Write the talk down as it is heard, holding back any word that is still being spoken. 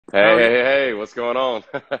Oh, Hey, yeah, hey, hey, what's going on?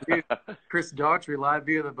 dude. Chris Daughtry, live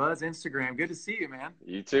via the Buzz Instagram. Good to see you, man.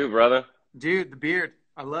 You too, brother. Dude, the beard.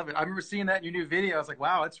 I love it. I remember seeing that in your new video. I was like,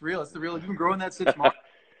 wow, that's real. It's the real. You've been growing that since March.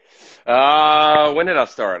 When did I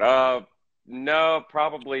start? No,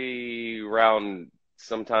 probably around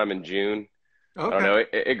sometime in June. I don't Okay. know.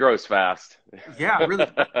 It grows fast. Yeah, really.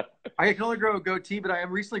 I can only grow a goatee, but I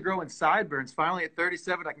am recently growing sideburns. Finally, at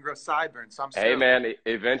 37, I can grow sideburns. So I'm Hey, stoked. man,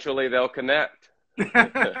 eventually they'll connect.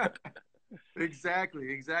 Exactly,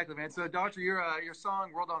 man. So, Daughtry, your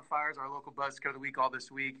song "World on Fire" is our local buzz cut of the week all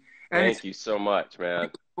this week, and it's Thank you so much, man.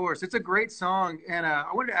 of course it's a great song. And I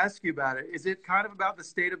wanted to ask you about it. Is it kind of about the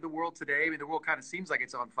state of the world today? I mean, the world kind of seems like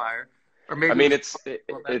it's on fire, or I maybe it mean,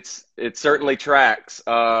 was. it certainly tracks.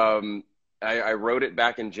 I wrote it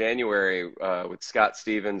back in January with Scott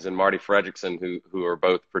Stevens and Marty Fredrickson, who are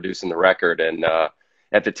both producing the record. And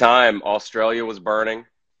at the time, Australia was burning.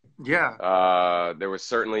 Yeah, There was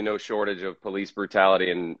certainly no shortage of police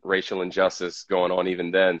brutality and racial injustice going on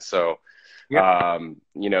even then. So, yeah,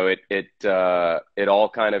 it all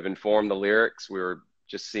kind of informed the lyrics. We were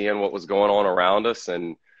just seeing what was going on around us,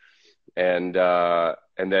 and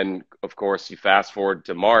then of course you fast forward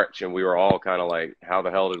to March, and we were all kind of like, how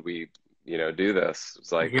the hell did we, do this?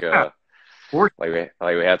 It's like yeah. Or we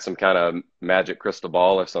had some kind of magic crystal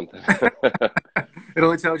ball or something. it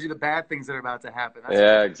only tells you the bad things that are about to happen. That's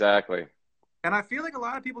Yeah, exactly. And I feel like a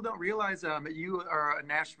lot of people don't realize that you are a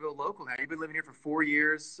Nashville local now. You've been living here for 4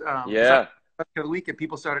 years. Because Yeah. the weekend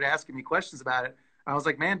people started asking me questions about it. I was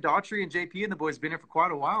like, man, Daughtry and JP and the boys been here for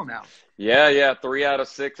quite a while now. Yeah. 3 out of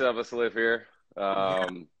 6 of us live here. Yeah,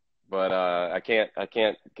 But I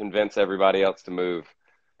can't convince everybody else to move.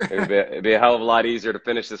 It'd be a hell of a lot easier to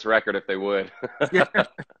finish this record if they would. yeah,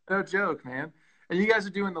 no joke, man. And you guys are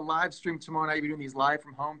doing the live stream tomorrow night. You're doing these live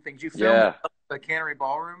from home things. You filmed Yeah. the Cannery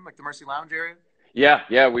Ballroom, like the Mercy Lounge area.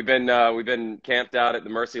 Yeah. We've been camped out at the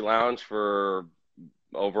Mercy Lounge for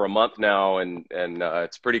over a month now, and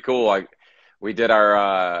it's pretty cool. We did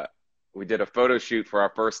our we did a photo shoot for our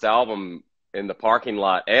first album in the parking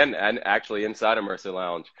lot and actually inside of Mercy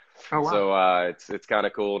Lounge. Oh wow. So it's kind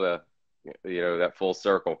of cool to that full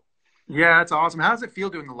circle. Yeah, that's awesome. How does it feel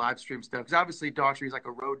doing the live stream stuff? Because obviously Daughtry is like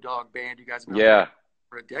a road dog band. You guys have been on the road Yeah.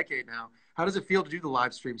 for a decade now. How does it feel to do the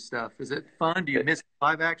live stream stuff? Is it fun? Do you miss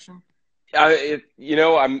live action? I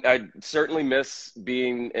certainly miss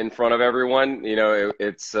being in front of everyone.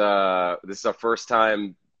 This is our first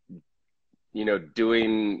time,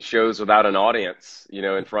 doing shows without an audience,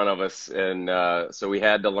 in front of us, and so we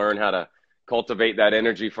had to learn how to cultivate that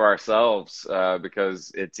energy for ourselves,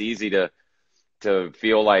 because it's easy to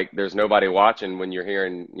feel like there's nobody watching when you're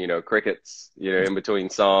hearing, crickets, in between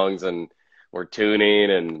songs, and we're tuning,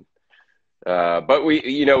 and but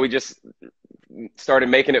we just started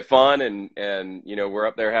making it fun, and we're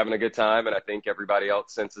up there having a good time, and I think everybody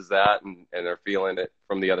else senses that, and they're feeling it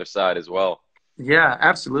from the other side as well. Yeah,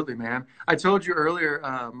 absolutely, man. I told you earlier,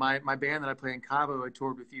 my band that I play in Cabo, I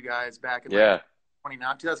toured with you guys back in like Yeah.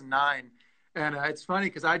 2009. And it's funny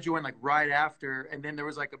because I joined like right after, and then there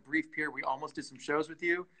was like a brief period we almost did some shows with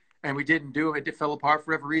you, and we didn't do it. It fell apart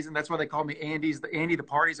for whatever reason. That's why they call me Andy. The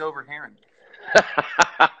party's over, Herrin.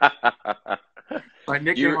 My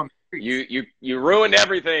nickname you on the streets. you ruined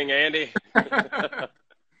everything, Andy.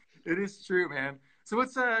 It is true, man. So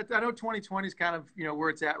what's I know 2020 is kind of where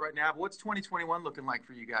it's at right now, but what's 2021 looking like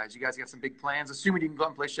for you guys? You guys got some big plans, assuming you can go out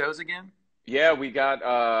and play shows again? Yeah,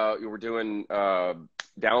 we're doing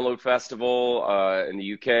Download Festival in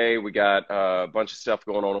the UK. We got a bunch of stuff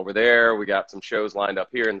going on over there. We got some shows lined up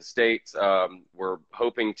here in the States. We're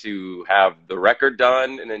hoping to have the record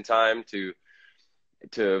done and in time to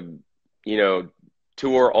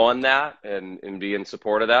tour on that and be in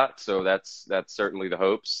support of that. So that's certainly the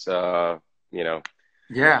hopes. You know,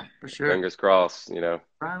 Yeah, for sure. Fingers crossed. Right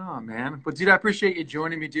on, man. But dude, I appreciate you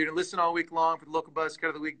joining me, dude. And listen all week long for the local buzz cut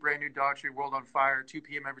of the week, brand new Daughtry, World on Fire, 2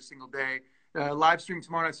 p.m. every single day. Live stream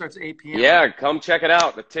tomorrow night starts at 8 p.m. Yeah, come check it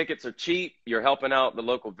out. The tickets are cheap. You're helping out the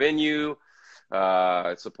local venue,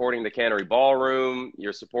 supporting the Cannery Ballroom.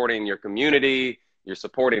 You're supporting your community. You're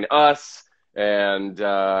supporting us, and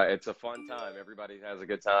it's a fun time. Everybody has a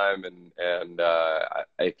good time, and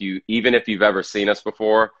even if you've ever seen us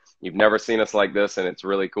before, you've never seen us like this, and it's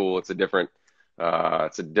really cool. It's a different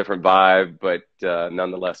vibe, but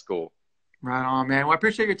nonetheless cool. Right on, man. Well, I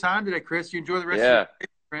appreciate your time today, Chris. You enjoy the rest of your Yeah. day,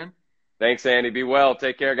 friend. Thanks, Andy. Be well.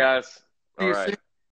 Take care, guys. See All you right. soon.